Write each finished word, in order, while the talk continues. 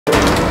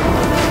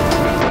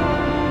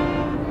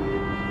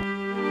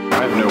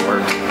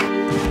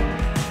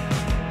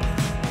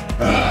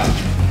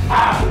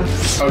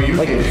Oh, you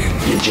like did.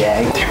 You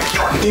jag.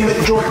 Damn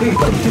it, Jordan. You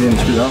didn't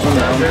screw that one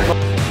down.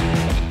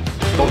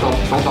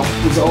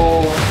 It's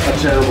all a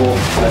terrible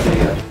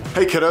idea.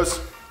 Hey kiddos,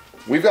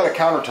 we've got a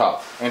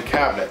countertop and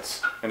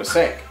cabinets and a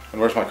sink.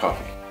 And where's my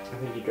coffee? I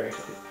think you drank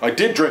it. I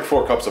did drink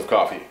 4 cups of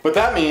coffee. But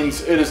that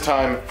means it is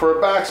time for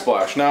a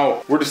backsplash.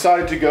 Now, we're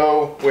decided to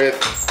go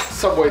with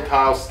subway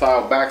tile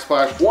style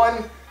backsplash.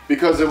 1,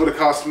 because it would have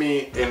cost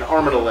me an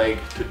arm and a leg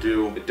to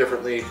do it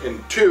differently.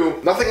 And 2,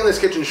 nothing in this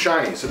kitchen is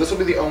shiny. So this will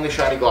be the only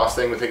shiny gloss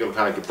thing. We think it'll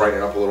kind of brighten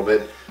it up a little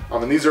bit.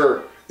 And these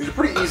are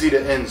pretty easy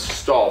to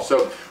install.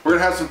 So we're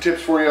gonna have some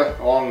tips for you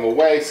along the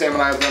way. Sam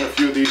and I have done a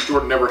few of these.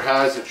 Jordan never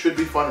has. It should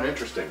be fun and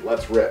interesting.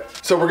 Let's rip.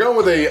 So we're going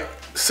with a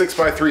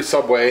 6x3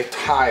 subway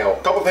tile. A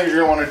couple things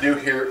you're gonna wanna do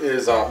here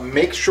is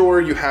make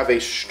sure you have a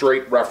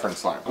straight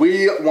reference line.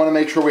 We wanna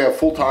make sure we have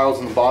full tiles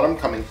in the bottom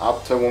coming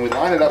up. So when we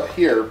line it up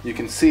here, you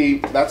can see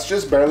that's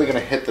just barely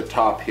gonna hit the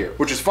top here,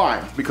 which is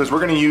fine because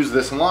we're gonna use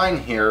this line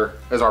here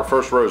as our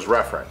first row's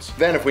reference.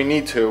 Then if we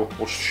need to,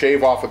 we'll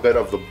shave off a bit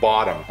of the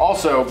bottom.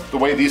 Also, the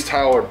way these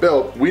tiles are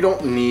built, we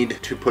don't need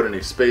to put any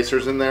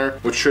spacers in there,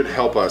 which should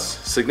help us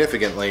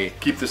significantly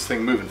keep this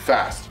thing moving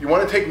fast. You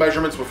wanna take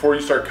measurements before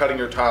you start cutting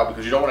your tile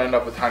because you don't wanna end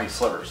up with tiny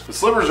slivers. The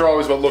slivers are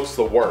always what looks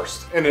the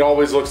worst, and it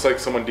always looks like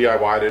someone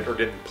DIY'd it or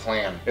didn't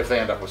plan if they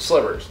end up with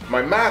slivers. If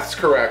my math's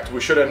correct,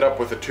 we should end up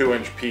with a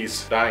 2-inch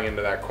piece dying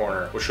into that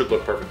corner, which should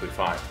look perfectly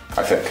fine,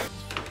 I think.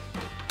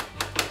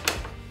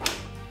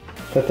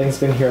 That thing's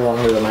been here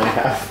longer than I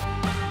have.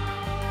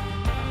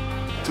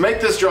 To make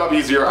this job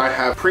easier, I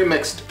have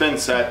pre-mixed thin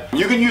set.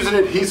 You can use an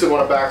adhesive on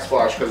a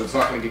backsplash because it's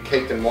not going to get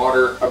caked in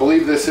water. I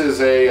believe this is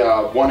a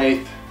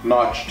 1/8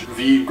 notched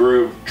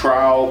V-groove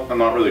trowel. I'm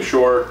not really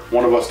sure.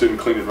 One of us didn't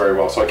clean it very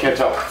well, so I can't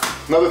tell.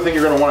 Another thing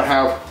you're gonna wanna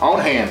have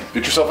on hand,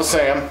 get yourself a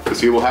Sam, because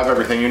he will have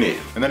everything you need.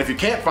 And then if you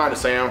can't find a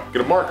Sam,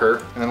 get a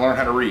marker and then learn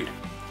how to read.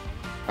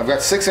 I've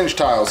got 6-inch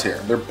tiles here.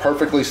 They're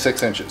perfectly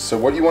 6 inches. So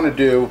what you wanna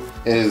do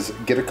is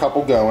get a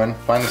couple going,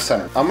 find the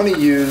center. I'm gonna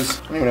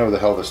use, I don't even know what the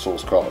hell this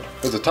tool's called.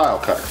 It's a tile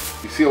cutter.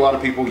 You see a lot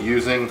of people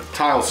using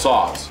tile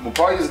saws. We'll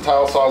probably use the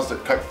tile saws to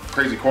cut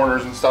crazy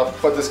corners and stuff,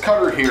 but this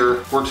cutter here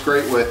works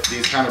great with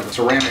these kind of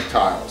ceramic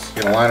tiles.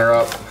 You're gonna line her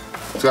up.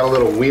 It's got a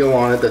little wheel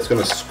on it that's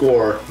gonna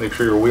score. Make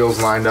sure your wheel's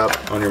lined up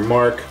on your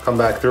mark. Come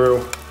back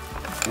through,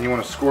 and you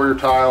wanna score your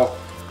tile.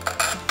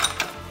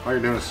 All you're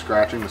doing is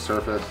scratching the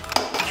surface.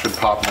 Should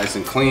pop nice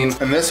and clean.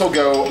 And this will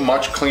go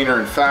much cleaner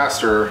and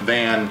faster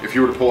than if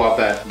you were to pull out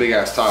that big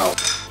ass tile.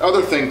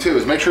 Other thing too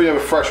is make sure you have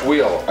a fresh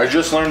wheel. I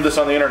just learned this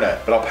on the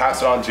internet, but I'll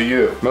pass it on to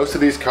you. Most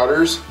of these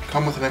cutters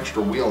come with an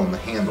extra wheel in the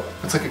handle.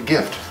 It's like a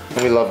gift,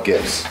 and we love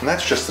gifts. And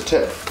that's just the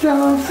tip.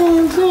 Well,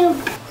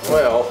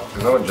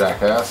 you know what,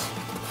 jackass?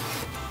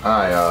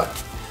 I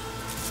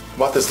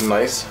bought this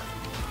nice,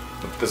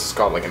 this is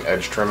called like an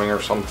edge trimming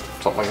or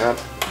something like that.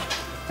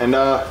 And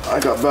I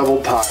got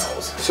beveled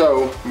tiles.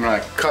 So I'm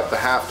gonna cut the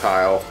half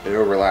tile, it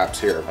overlaps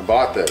here. I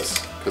bought this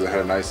because it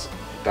had a nice,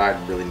 dyed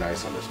really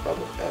nice on this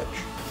beveled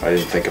edge. I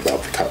didn't think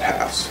about the cut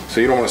halves.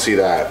 So you don't wanna see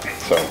that.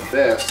 So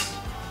this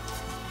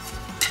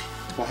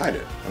will hide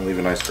it and leave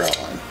a nice grout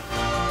line.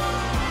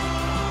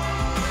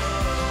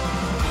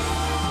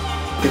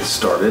 Get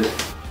started.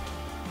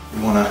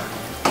 You wanna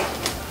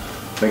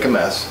make a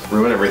mess,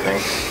 ruin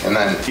everything, and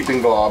then keeping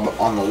glob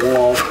on the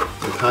wall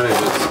and kind of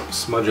just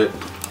smudge it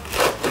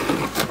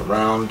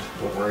around.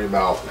 Don't worry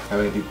about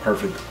having it be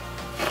perfect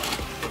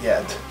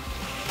yet.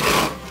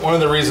 One of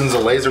the reasons the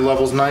laser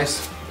level's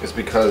nice is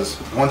because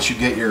once you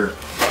get your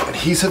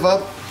adhesive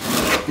up,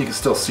 you can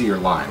still see your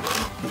line.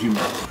 If you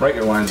write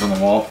your lines on the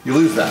wall, you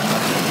lose that.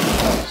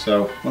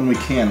 So when we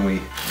can,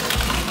 we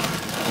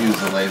use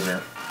the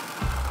laser.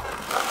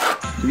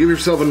 You give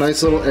yourself a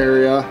nice little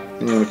area,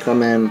 and you want to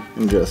come in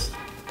and just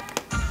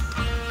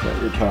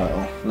set your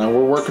tile. Now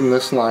we're working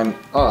this line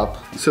up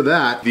so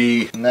that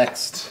the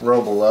next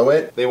row below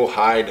it, they will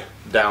hide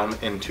down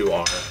into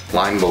our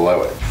line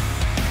below it.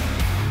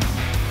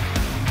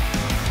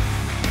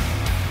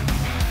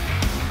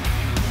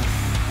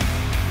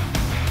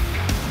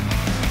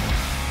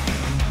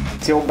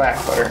 It's the old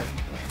back butter.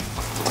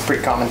 It's a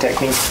pretty common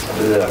technique. I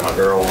did that at my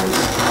girl once.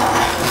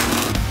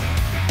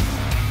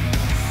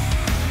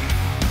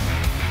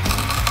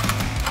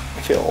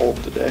 I feel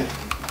old today.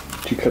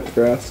 Did you cut the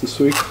grass this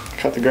week?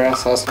 Cut the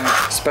grass last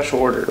night. Special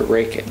order to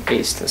rake at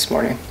Ace this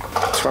morning.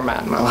 That's where I'm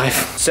at in my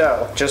life.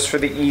 So, just for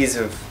the ease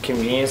of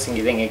convenience and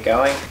getting it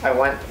going, I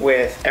went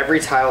with every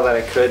tile that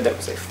I could that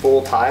was a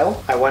full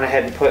tile. I went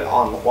ahead and put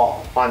on the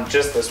wall, on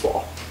just this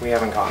wall. We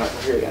haven't gone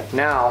over here yet.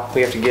 Now,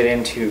 we have to get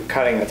into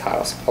cutting the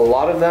tiles. A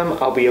lot of them,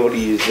 I'll be able to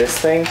use this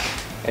thing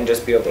and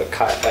just be able to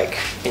cut like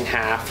in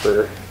half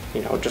or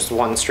just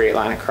one straight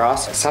line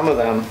across. Some of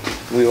them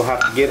we will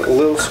have to get a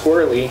little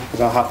squirrely because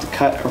I'll have to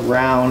cut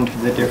around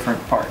the different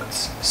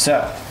parts.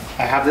 So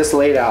I have this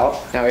laid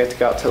out. Now we have to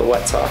go out to the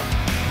wet saw.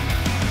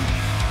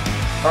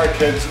 All right,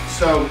 kids,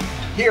 so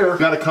here,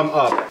 gotta come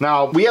up.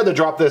 Now, we had to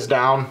drop this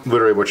down.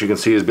 Literally what you can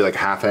see is be like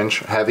 1/2 inch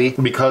heavy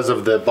because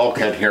of the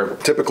bulkhead here.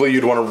 Typically,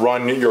 you'd wanna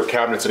run your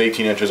cabinets at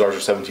 18 inches, ours are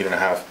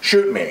 17.5.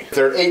 Shoot me. If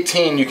they're at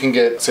 18, you can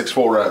get 6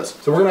 full res.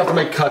 So we're gonna have to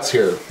make cuts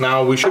here.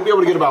 Now, we should be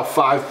able to get about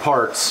 5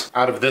 parts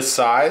out of this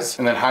size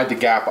and then hide the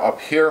gap up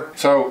here.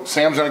 So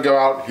Sam's gonna go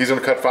out, he's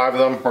gonna cut 5 of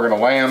them, we're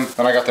gonna lay them,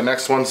 then I got the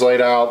next ones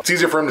laid out. It's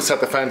easier for him to set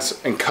the fence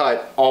and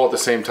cut all at the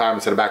same time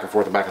instead of back and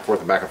forth and back and forth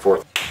and back and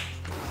forth.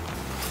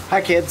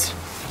 Hi kids.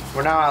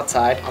 We're now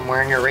outside. I'm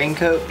wearing a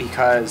raincoat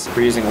because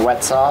we're using a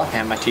wet saw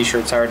and my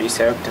t-shirt's already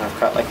soaked and I've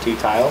cut like 2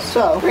 tiles.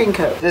 So,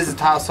 raincoat. This is a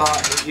tile saw.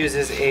 It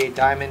uses a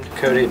diamond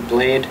coated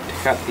blade to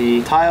cut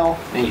the tile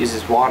and it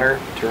uses water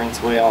to rinse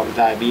away all the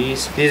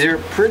diabetes. These are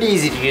pretty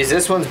easy to use.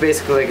 This one's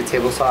basically like a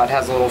table saw. It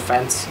has a little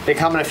fence. They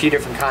come in a few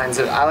different kinds.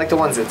 I like the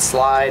ones that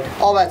slide.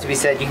 All that to be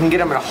said, you can get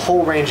them in a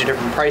whole range of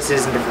different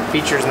prices and different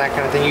features and that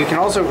kind of thing. You can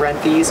also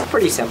rent these.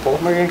 Pretty simple.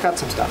 We're gonna cut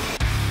some stuff.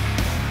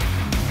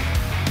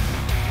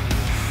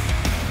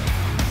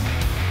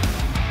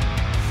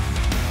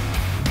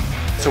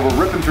 So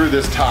we're ripping through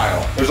this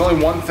tile. There's only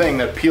one thing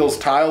that peels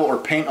tile or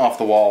paint off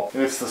the wall,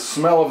 and it's the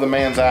smell of the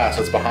man's ass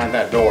that's behind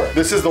that door.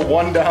 This is the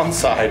one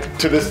downside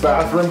to this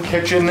bathroom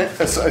kitchen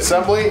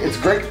assembly. It's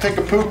great to take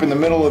a poop in the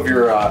middle of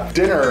your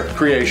dinner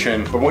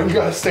creation, but when you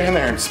gotta stand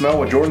there and smell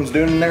what Jordan's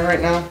doing in there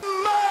right now,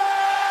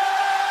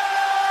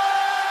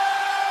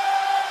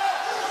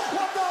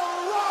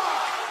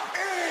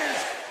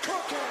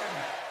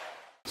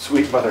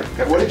 sweet mother.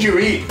 What did you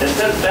eat? It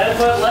says bed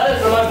foot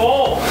lettuce in my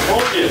bowl. I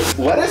told you.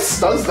 Lettuce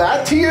does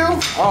that to you?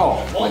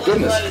 Oh my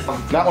goodness.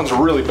 That one's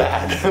really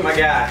bad. My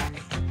guy.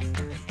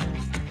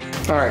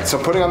 All right, so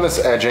putting on this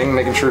edging,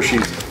 making sure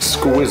she's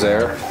square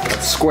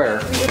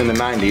in the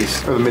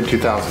 90s, or the mid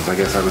 2000s, I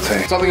guess I would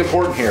say. Something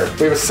important here.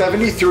 We have a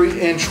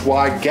 73-inch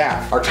wide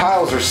gap. Our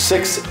tiles are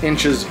 6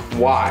 inches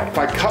wide. If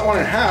I cut 1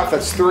 in half,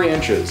 that's 3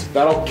 inches.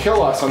 That'll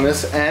kill us on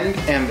this end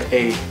and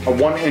a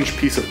 1-inch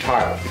piece of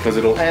tile because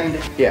it'll end,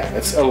 yeah,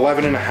 it's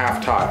 11 and a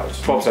half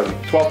tiles.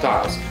 12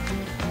 tiles.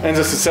 Ends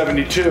us at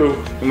 72,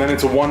 and then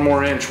it's a 1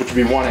 more inch, which would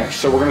be 1 inch.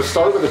 So we're gonna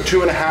start with a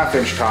 2.5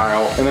 inch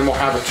tile, and then we'll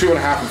have a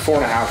 2.5 and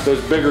 4.5.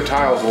 Those bigger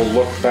tiles will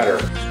look better.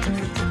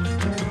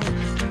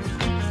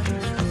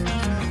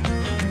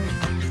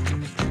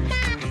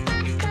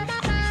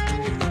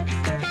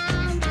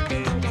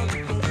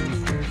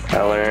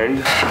 I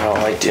learned I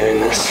don't like doing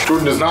this.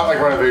 Jordan does not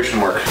like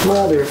renovation work.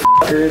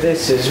 Motherfucker,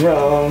 this is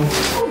wrong.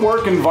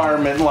 Work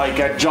environment like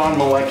at John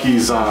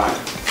Malecki's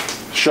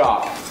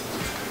shop.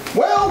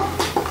 Well,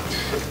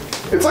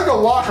 it's like a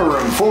locker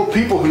room full of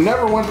people who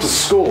never went to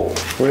school.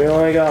 We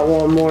only got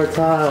 1 more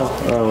tile.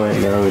 Oh wait,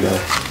 no we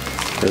don't.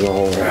 There's a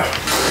whole row.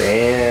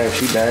 Damn,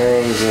 she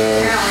bangs.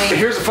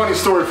 Here's a funny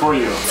story for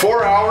you.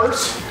 4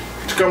 hours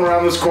to come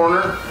around this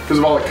corner because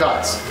of all the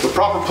cuts. With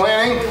proper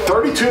planning,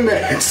 32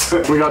 minutes.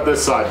 We got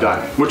this side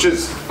done, which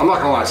is, I'm not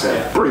gonna lie,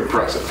 Sam, pretty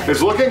impressive.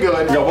 It's looking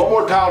good. We got 1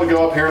 more tile to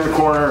go up here in the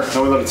corner,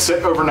 and we let it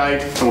sit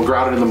overnight, and we'll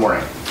grout it in the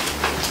morning.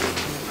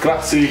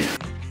 Grazie.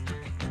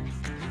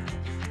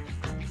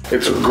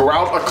 It's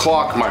grout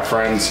o'clock, my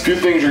friends. A few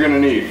things you're gonna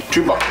need.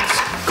 2 buckets.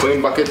 Clean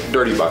bucket,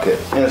 dirty bucket,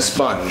 and a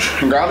sponge.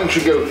 And grouting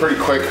should go pretty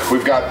quick.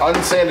 We've got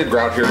unsanded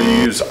grout here.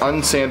 You use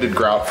unsanded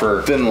grout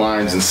for thin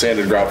lines and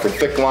sanded grout for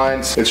thick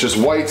lines. It's just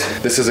white.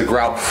 This is a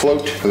grout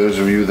float. For those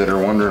of you that are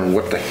wondering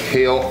what the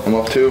hell I'm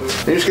up to,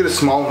 you just get a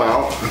small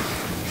amount.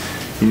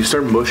 And you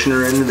start mushing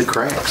her into the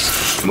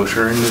cracks. Mush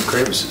her into the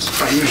crevices.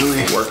 I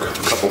usually work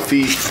a couple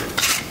feet.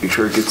 Make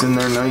sure it gets in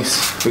there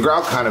nice. The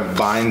grout kind of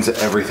binds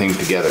everything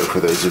together for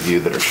those of you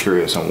that are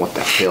curious on what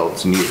the hell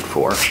it's needed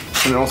for.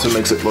 And it also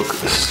makes it look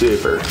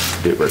super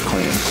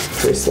clean.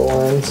 Trace the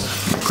lines.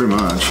 Pretty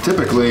much.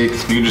 Typically, you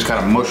can just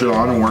kind of mush it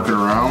on and work it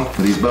around.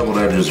 These beveled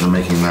edges are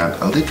making that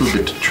a little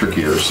bit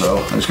trickier,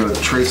 so I just gotta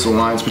trace the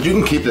lines, but you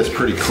can keep this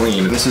pretty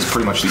clean. This is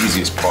pretty much the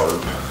easiest part,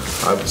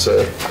 I would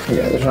say.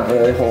 Yeah, there's not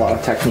really a whole lot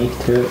of technique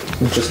to it.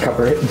 Just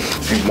cover it. And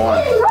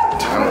 1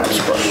 time this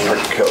brush is like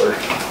a killer.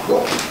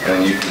 And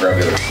then you can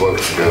regular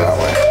floats to go that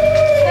way.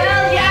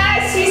 Hell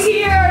yes, he's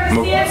here! The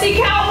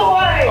CNC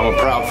cowboy! I'm a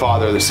proud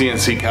father. The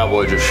CNC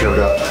cowboy just showed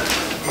up.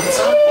 What's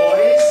up,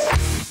 boys?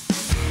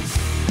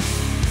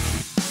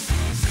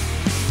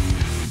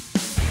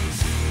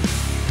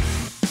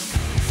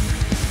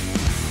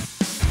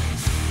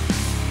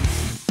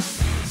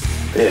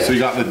 Yeah. So you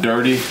got the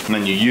dirty, and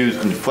then you use,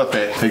 and you flip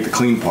it, take the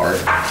clean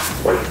part.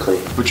 Wipe it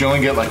clean. But you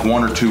only get like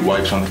 1 or 2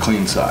 wipes on the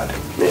clean side.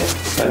 Yeah.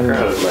 I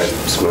grouted my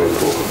swimming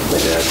pool. My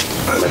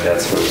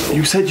dad's swimming pool.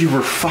 You said you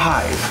were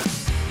 5.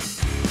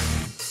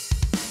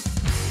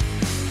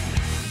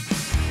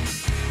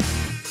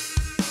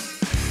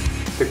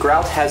 The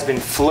grout has been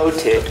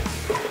floated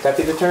Would that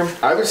be the term?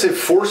 I would say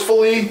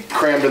forcefully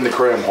crammed in the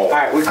cram hole. All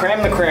right, we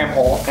crammed the cram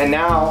hole, and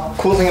now,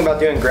 cool thing about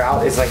doing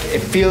grout is like, it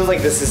feels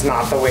like this is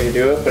not the way to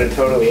do it, but it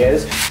totally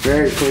is.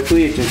 Very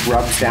quickly, it just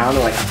rubs down to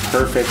like a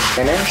perfect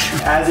finish.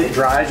 As it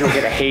dries, you'll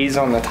get a haze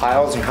on the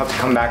tiles, and you have to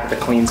come back with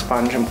a clean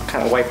sponge and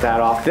kind of wipe that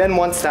off. Then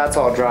once that's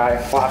all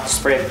dry, we'll have to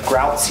spray a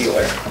grout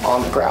sealer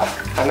on the grout.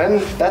 And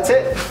then that's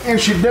it. And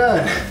she's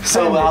done.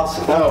 So we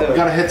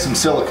gotta hit some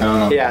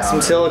silicone on yeah,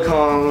 some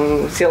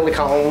silicone,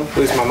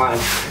 lose my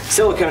mind.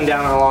 Silicone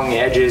down along the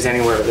edges,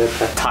 anywhere that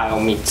the tile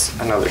meets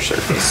another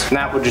surface. And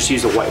that would just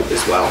use a wipe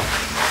as well.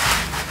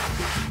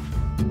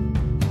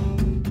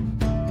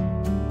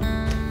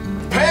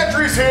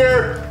 Pantry's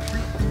here!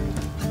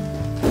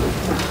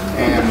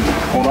 And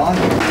hold on.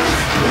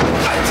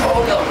 I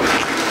told them.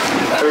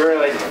 It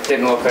really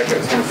didn't look like it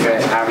was gonna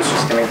fit. I was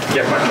just gonna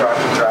get my truck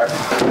and drive.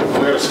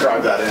 We're gonna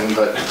scribe that in,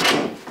 but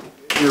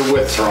your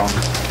width's wrong.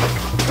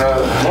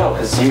 No,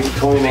 because you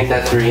told me to make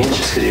that 3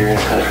 inches because you're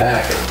gonna cut it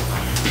back.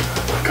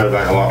 Cut it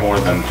back a lot more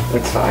than.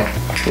 It's fine.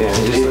 Yeah,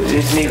 it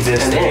just needs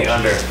this inch.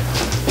 Under.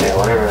 Yeah,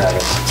 whatever that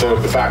is. So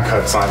the back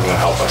cut's not gonna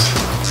help us.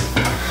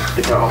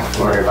 Don't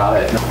worry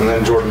about it. And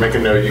then Jordan, make a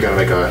note. You gotta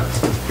make a.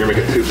 You're gonna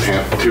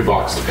make a two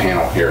box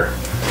panel here.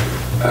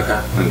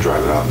 Okay. And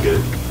drive it out and get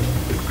it.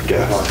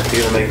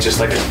 You're gonna make just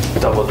like a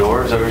double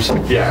doors over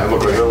something? Yeah, it'll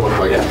look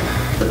like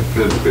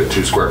a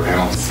 2 square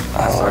panels.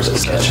 Ours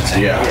is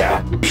kitchen.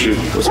 Yeah. Shoot.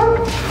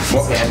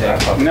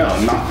 No,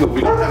 not.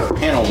 We don't have a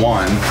panel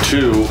 1,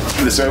 2.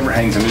 This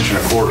overhang's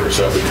 1.25 inches,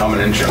 so if we come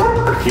 1 inch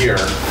over here,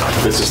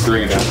 this is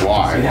 3 inches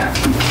wide. Yeah.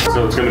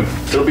 So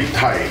it'll be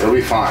tight. It'll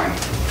be fine.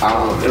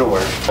 It'll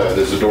work.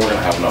 There's a door gonna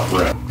have enough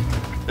room.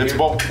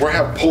 We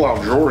have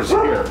pull-out drawers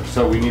here,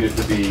 so we need it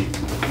to be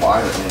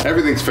wider.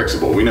 Everything's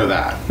fixable. We know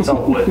that. It's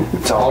all wood.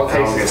 It's all it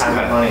takes is time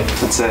and money.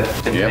 That's it.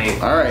 And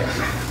paint. All right.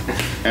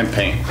 And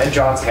paint. And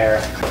John's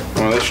hair.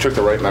 Well, they just took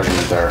the right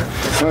measurement there.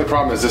 The only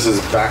problem is this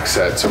is back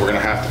set, so we're gonna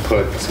have to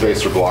put a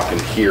spacer block in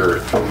here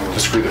to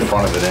screw the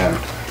front of it in.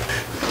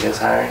 You guys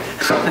hiring?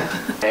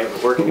 Hey,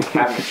 we're working in a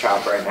cabinet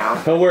shop right now.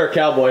 He'll wear a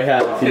cowboy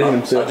hat if you need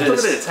him to. Look at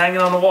it, it's hanging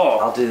on the wall.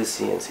 I'll do the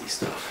CNC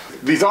stuff.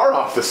 These are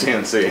off the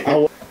CNC.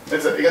 Oh. You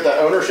got that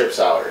ownership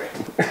salary.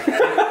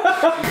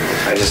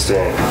 I just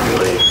didn't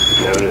really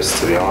notice,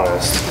 to be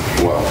honest.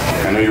 Well,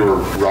 I know you were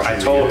rushing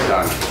to get it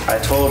done. I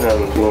told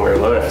him when we were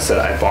loading, I said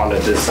I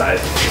bonded this side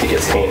to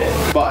get painted.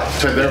 But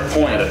to their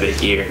point, Had a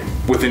big ear.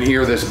 with an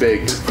ear this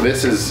big,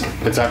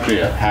 it's actually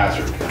a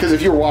hazard. Because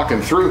if you're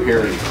walking through here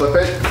and you clip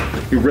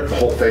it, you rip the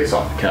whole face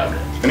off the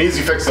cabinet. An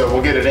easy fix though,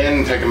 we'll get it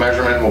in, take a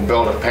measurement, we'll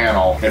build a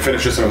panel, and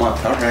finish this in a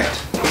month. All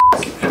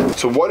right.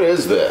 So what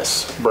is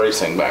this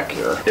bracing back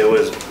here? It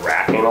was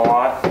racking a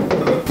lot.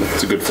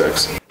 It's a good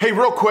fix. Hey,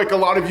 real quick, a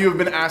lot of you have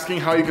been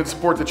asking how you can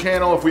support the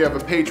channel, if we have a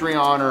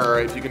Patreon, or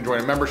if you can join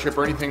a membership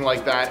or anything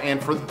like that,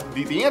 and for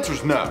the answer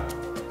is no.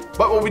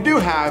 But what we do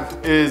have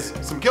is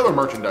some killer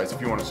merchandise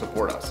if you want to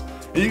support us.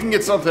 And you can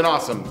get something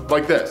awesome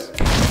like this,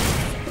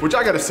 which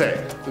I gotta say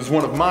is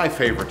one of my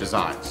favorite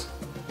designs.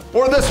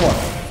 Or this one.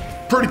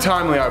 Pretty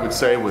timely, I would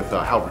say, with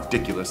how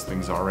ridiculous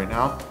things are right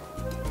now.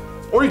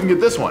 Or you can get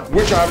this one,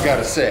 which I've got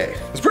to say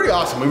is pretty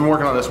awesome. We've been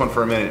working on this one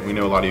for a minute. We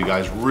know a lot of you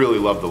guys really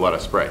love the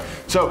lettuce spray.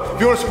 So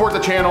if you want to support the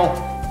channel,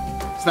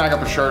 snag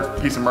up a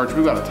shirt, piece of merch.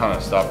 We've got a ton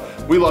of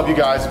stuff. We love you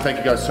guys, and thank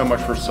you guys so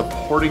much for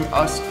supporting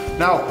us.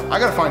 Now, I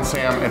gotta find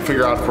Sam and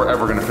figure out if we're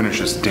ever gonna finish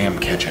this damn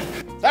kitchen.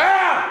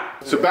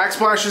 So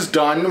backsplash is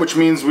done, which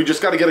means we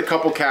just gotta get a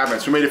couple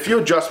cabinets. We made a few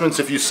adjustments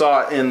if you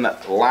saw in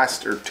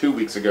last or 2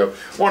 weeks ago,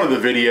 one of the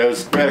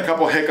videos. We had a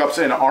couple hiccups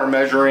in our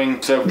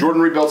measuring. So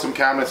Jordan rebuilt some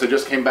cabinets that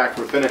just came back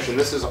for finish, and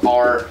this is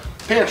our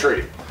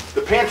pantry.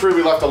 The pantry,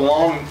 we left a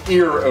long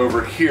ear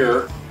over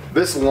here.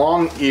 This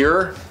long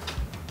ear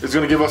is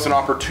gonna give us an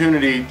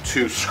opportunity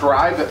to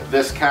scribe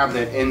this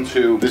cabinet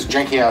into this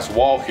janky ass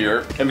wall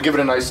here and give it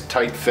a nice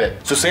tight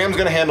fit. So Sam's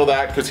gonna handle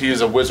that because he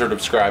is a wizard of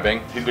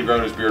scribing. He's been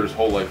growing his beard his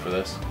whole life for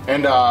this.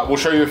 And we'll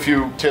show you a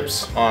few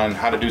tips on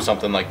how to do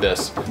something like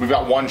this. We've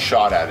got one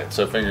shot at it,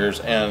 so fingers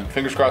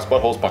crossed,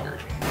 buttholes, puckers.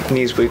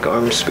 Knees weak,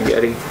 arms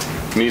spaghetti.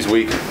 Knees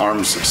weak,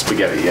 arms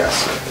spaghetti,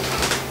 yes.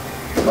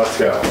 Let's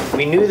go.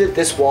 We knew that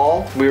this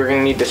wall, we were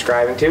gonna need to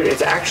scribe into.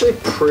 It's actually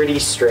pretty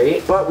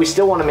straight, but we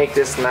still wanna make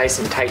this nice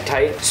and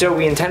tight. So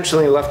we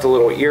intentionally left a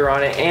little ear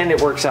on it, and it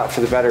works out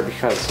for the better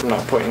because I'm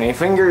not pointing any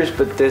fingers,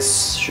 but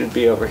this should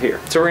be over here.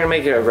 So we're gonna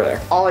make it over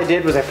there. All I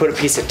did was I put a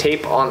piece of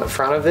tape on the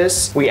front of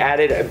this. We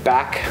added a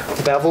back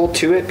bevel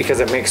to it because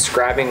it makes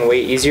scribing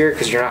way easier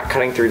because you're not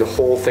cutting through the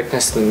whole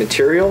thickness of the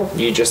material.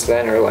 You just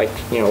then are like,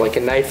 you know, like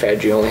a knife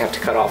edge, you only have to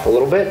cut off a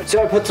little bit.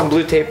 So I put some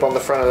blue tape on the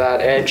front of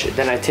that edge.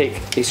 Then I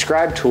take a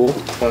scribe tool,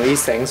 one of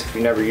these things, if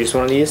you've never used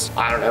one of these,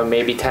 I don't know,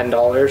 maybe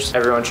 $10.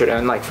 Everyone should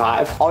own like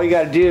 5. All you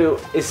gotta do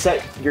is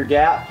set your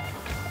gap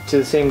to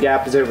the same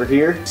gap as over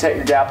here. Set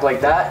your gap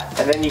like that,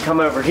 and then you come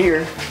over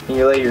here and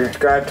you lay your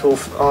scribe tool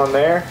on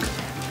there.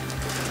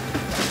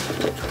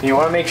 You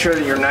wanna make sure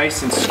that you're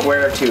nice and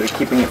square to it,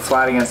 keeping it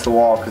flat against the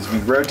wall, because if you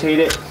rotate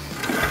it,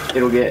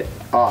 it'll get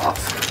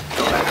off.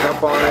 Go back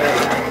up on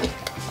it.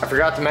 I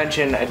forgot to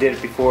mention, I did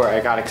it before, I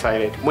got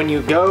excited. When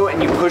you go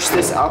and you push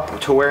this up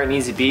to where it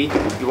needs to be,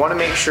 you want to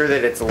make sure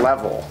that it's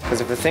level.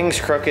 Because if the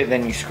thing's crooked,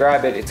 then you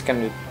scribe it, it's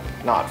going to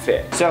not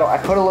fit. So I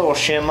put a little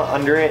shim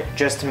under it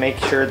just to make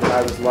sure that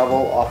I was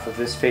level off of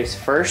this face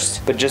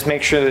first, but just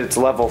make sure that it's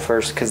level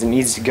first because it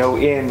needs to go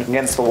in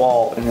against the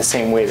wall in the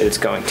same way that it's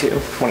going to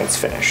when it's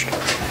finished.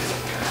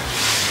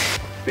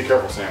 Be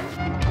careful, Sam.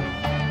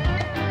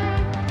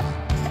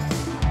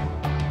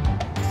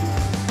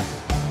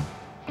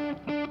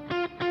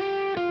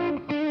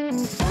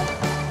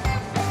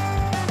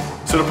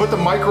 So to put the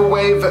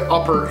microwave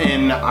upper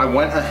in, I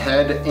went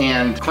ahead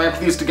and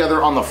clamped these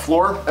together on the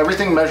floor.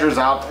 Everything measures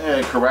out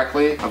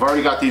correctly. I've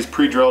already got these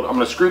pre-drilled. I'm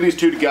gonna screw these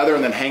two together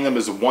and then hang them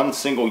as one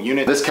single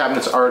unit. This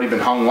cabinet's already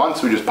been hung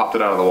once, we just popped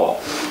it out of the wall.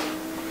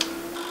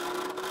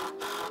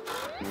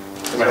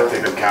 I might have to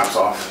take the caps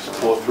off,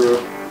 just pull it through.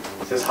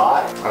 Is this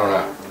hot? I don't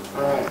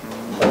know. Alright.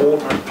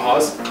 Hold,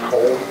 pause,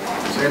 hold.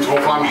 Sam's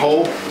gonna find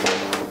hole.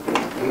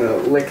 I'm gonna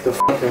lick the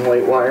fucking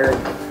white wire.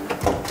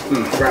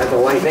 Grab the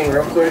lightning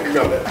real quick.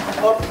 Got it.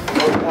 Oh,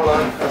 hold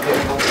on. Okay,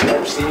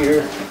 I'll see you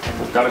here.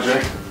 Got it,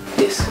 Jay?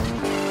 Yes.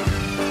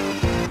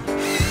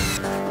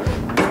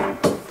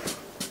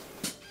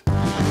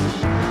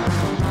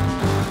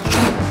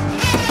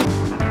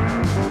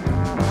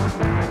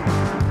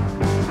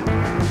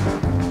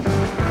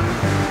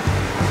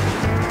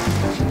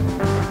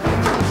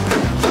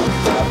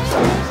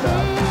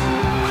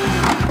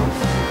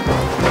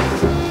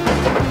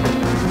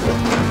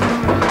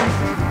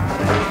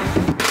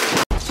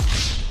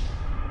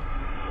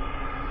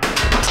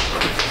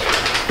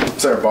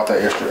 Sarah bought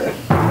that yesterday.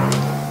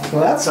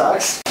 Well, that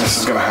sucks. This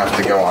is gonna have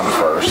to go on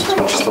first.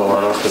 Just the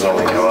one because when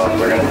we go up,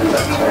 we're gonna hit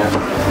that fan.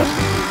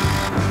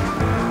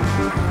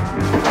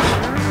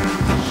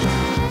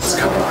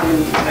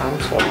 I'm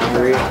so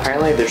hungry.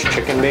 Apparently there's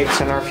chicken bakes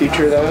in our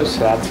future though,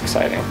 so that's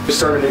exciting. We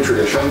start a new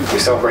tradition. We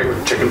celebrate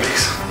with chicken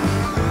bakes.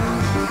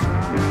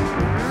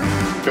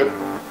 Good.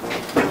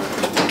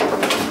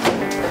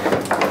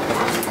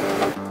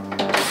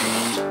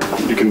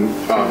 You can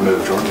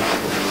move, Jordan.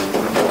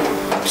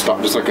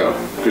 Stop, just let go.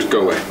 Just go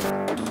away.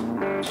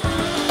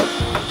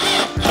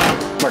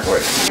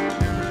 Microwave.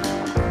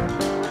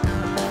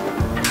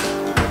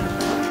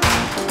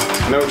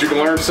 Know what you can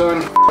learn, son?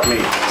 Me.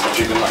 That's what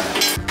you can learn.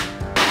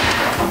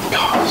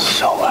 God, it's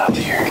so loud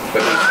here.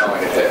 But it's not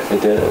like it hit.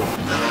 It did it.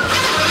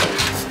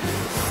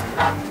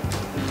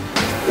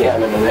 Yeah,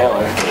 I'm in the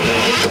nailer.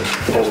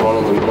 There's one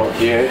in the middle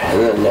here, and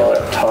then a nail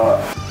up top.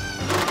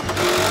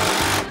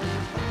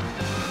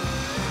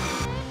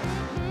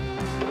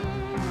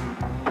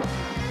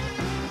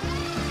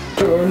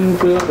 Jordan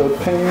built a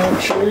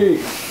pantry.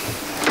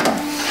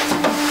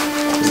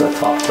 Is that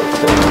top clip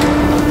thing?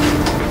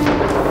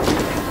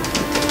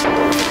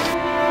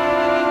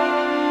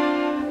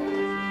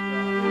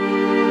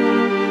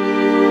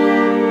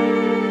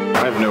 I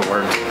have no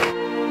words.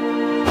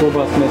 What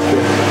about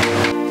mystery?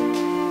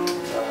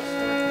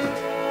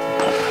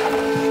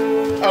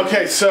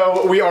 Okay,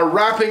 so we are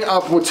wrapping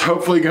up what's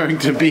hopefully going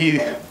to be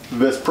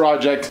this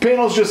project.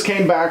 Panels just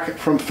came back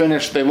from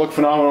finished. They look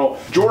phenomenal.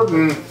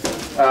 Jordan,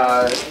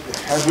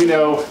 as we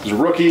know, is a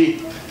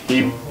rookie.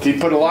 He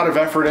put a lot of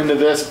effort into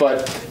this,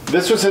 but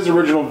this was his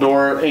original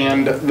door,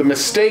 and the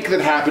mistake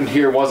that happened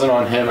here wasn't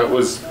on him, it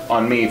was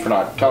on me for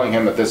not telling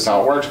him that this is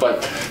how it works.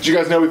 But as you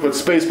guys know, we put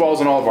space balls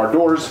in all of our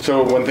doors,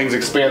 so when things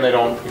expand, they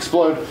don't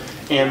explode.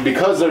 And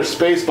because there's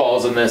space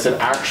balls in this, it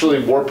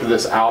actually warped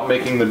this out,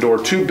 making the door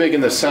too big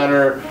in the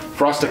center.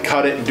 For us to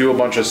cut it and do a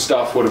bunch of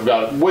stuff would have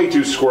got way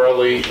too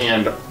squirrely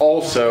and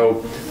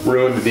also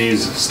ruined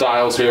these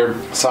styles here,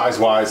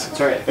 size-wise.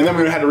 That's right. And then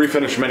we would have had to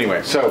refinish them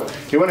anyway. So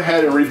he went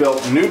ahead and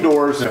rebuilt new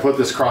doors and put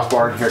this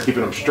crossbar in here,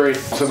 keeping them straight.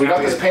 So we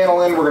got this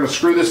panel in, we're gonna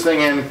screw this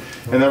thing in,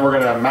 and then we're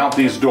gonna mount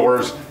these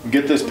doors,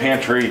 get this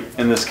pantry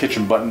and this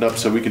kitchen buttoned up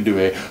so we can do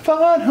a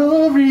fun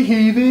home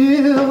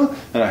reveal.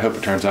 And I hope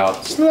it turns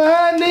out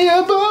slightly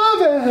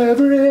above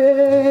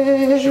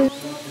average.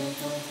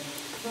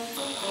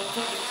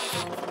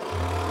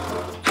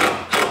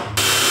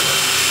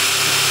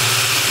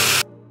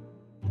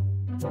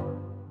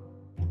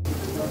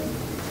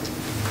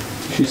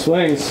 She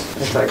swings.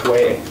 It's like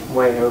way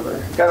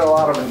over. Got a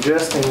lot of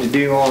adjusting to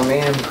do on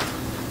them.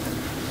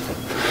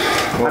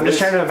 I'm just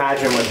trying to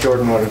imagine what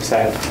Jordan would have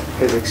said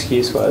his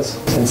excuse was,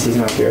 since he's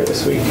not here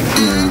this week.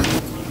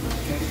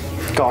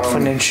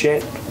 Golfing and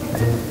shit.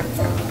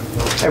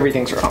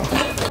 Everything's wrong.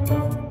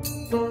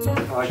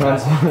 I like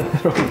that.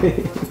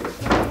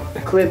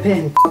 Clip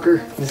in,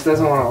 fucker. This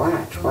doesn't want to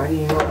latch. Why do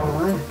you not want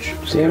to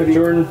latch? Damn it,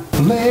 Jordan.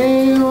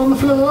 Lay on the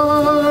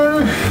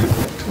floor.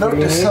 Note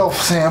to self,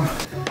 Sam.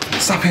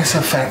 Stop being so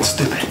fat and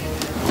stupid.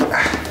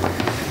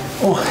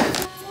 Oh.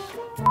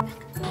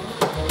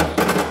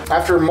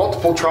 After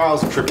multiple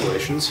trials and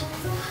tribulations,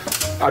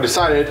 I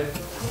decided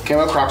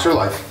camo Crocs are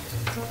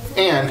life.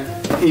 And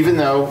even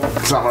though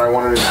it's not what I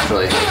wanted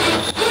initially,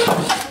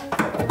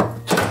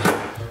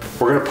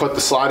 we're gonna put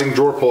the sliding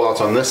drawer pullouts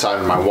on this side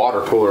and my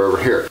water cooler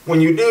over here. When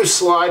you do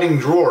sliding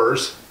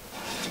drawers,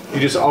 You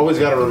just always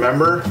gotta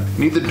remember,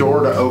 you need the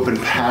door to open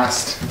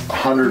past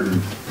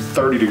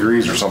 130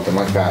 degrees or something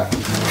like that.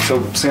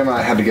 So Sam and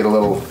I had to get a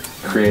little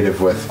creative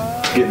with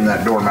getting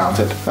that door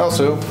mounted.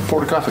 Also,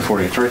 poured a coffee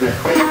for you, it's right there.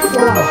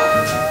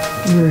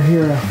 Wow, you're a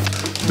hero.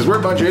 Because we're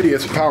a bunch of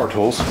idiots with power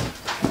tools.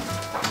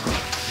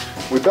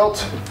 We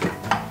built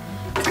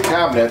the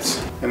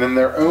cabinets, and then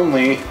they're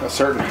only a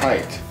certain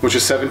height, which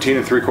is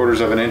 17 3/4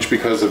 of an inch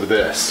because of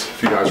this,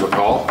 if you guys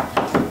recall.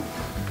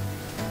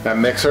 That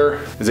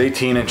mixer is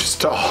 18 inches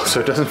tall, so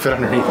it doesn't fit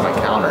underneath my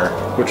counter,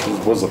 which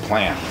was the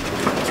plan.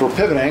 So we're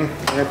pivoting,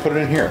 and I put it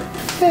in here.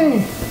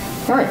 Hey,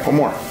 all right, one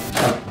more.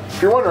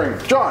 If you're wondering,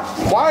 John,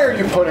 why are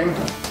you putting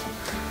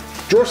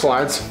drawer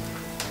slides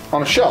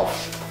on a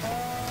shelf?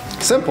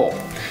 Simple.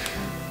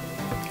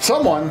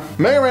 Someone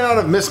may or may not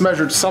have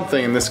mismeasured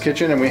something in this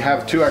kitchen, and we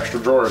have 2 extra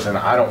drawers, and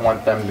I don't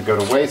want them to go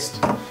to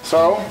waste.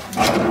 So,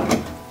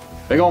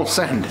 they gonna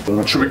send.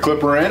 Should we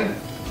clip her in?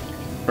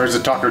 Or is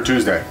it Taco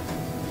Tuesday?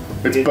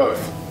 It's both.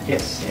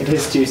 Yes, it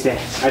is Tuesday.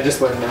 I just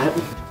learned that.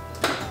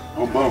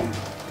 Oh, boom.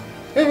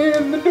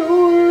 And the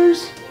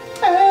doors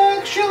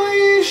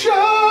actually shut.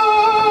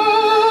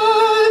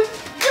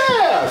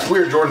 Yeah! It's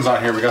weird Jordan's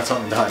not here. We got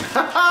something done.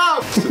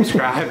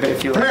 Subscribe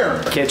if you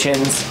like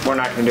kitchens. We're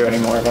not gonna do any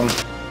more of them.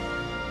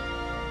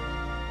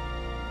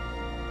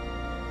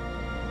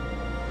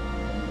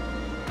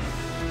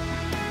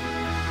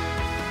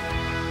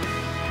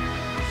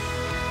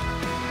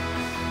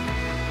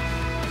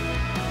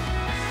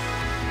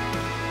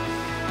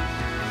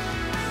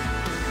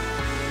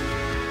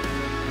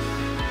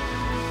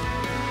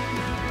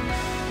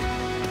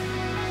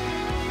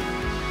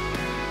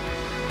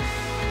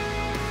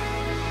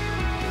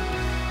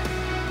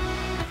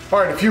 All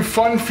right, a few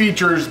fun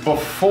features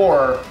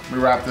before we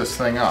wrap this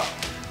thing up.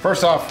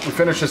 First off, we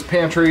finished this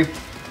pantry.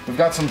 We've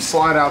got some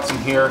slide outs in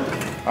here,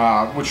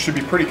 which should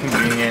be pretty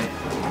convenient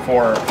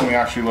for when we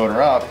actually load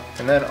her up.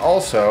 And then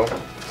also,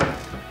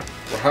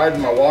 we're hiding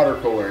my water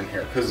cooler in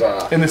here because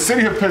in the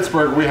city of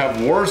Pittsburgh, we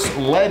have worse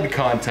lead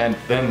content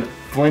than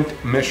Flint,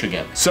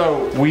 Michigan.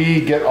 So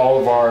we get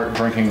all of our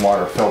drinking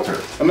water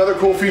filtered. Another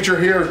cool feature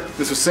here,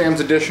 this is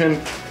Sam's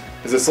addition,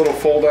 is this little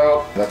fold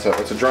out. That's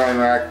a drying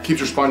rack, keeps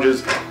your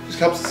sponges, just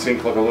helps the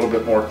sink look a little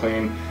bit more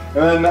clean.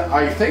 And then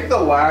I think the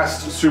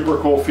last super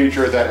cool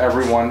feature that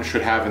everyone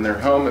should have in their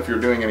home if you're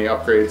doing any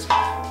upgrades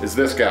is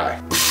this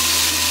guy.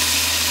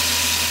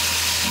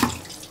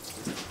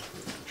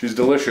 She's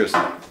delicious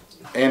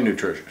and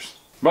nutritious.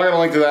 But I got a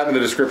link to that in the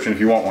description if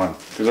you want one,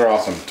 because they're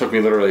awesome. It took me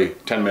literally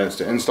 10 minutes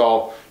to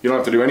install. You don't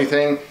have to do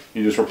anything.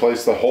 You just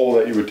replace the hole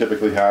that you would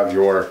typically have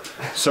your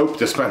soap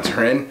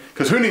dispenser in,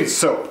 because who needs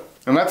soap?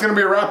 And that's gonna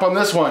be a wrap on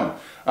this one.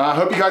 I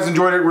hope you guys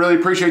enjoyed it. Really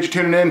appreciate you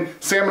tuning in.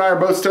 Sam and I are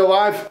both still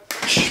alive.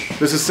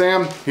 This is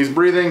Sam, he's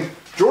breathing.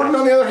 Jordan,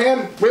 on the other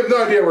hand, we have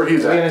no idea where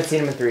he's at. We haven't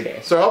seen him in 3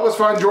 days. So help us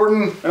find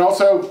Jordan, and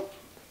also,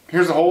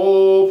 here's the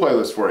whole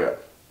playlist for you. If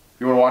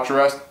you wanna watch the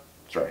rest,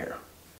 it's right here.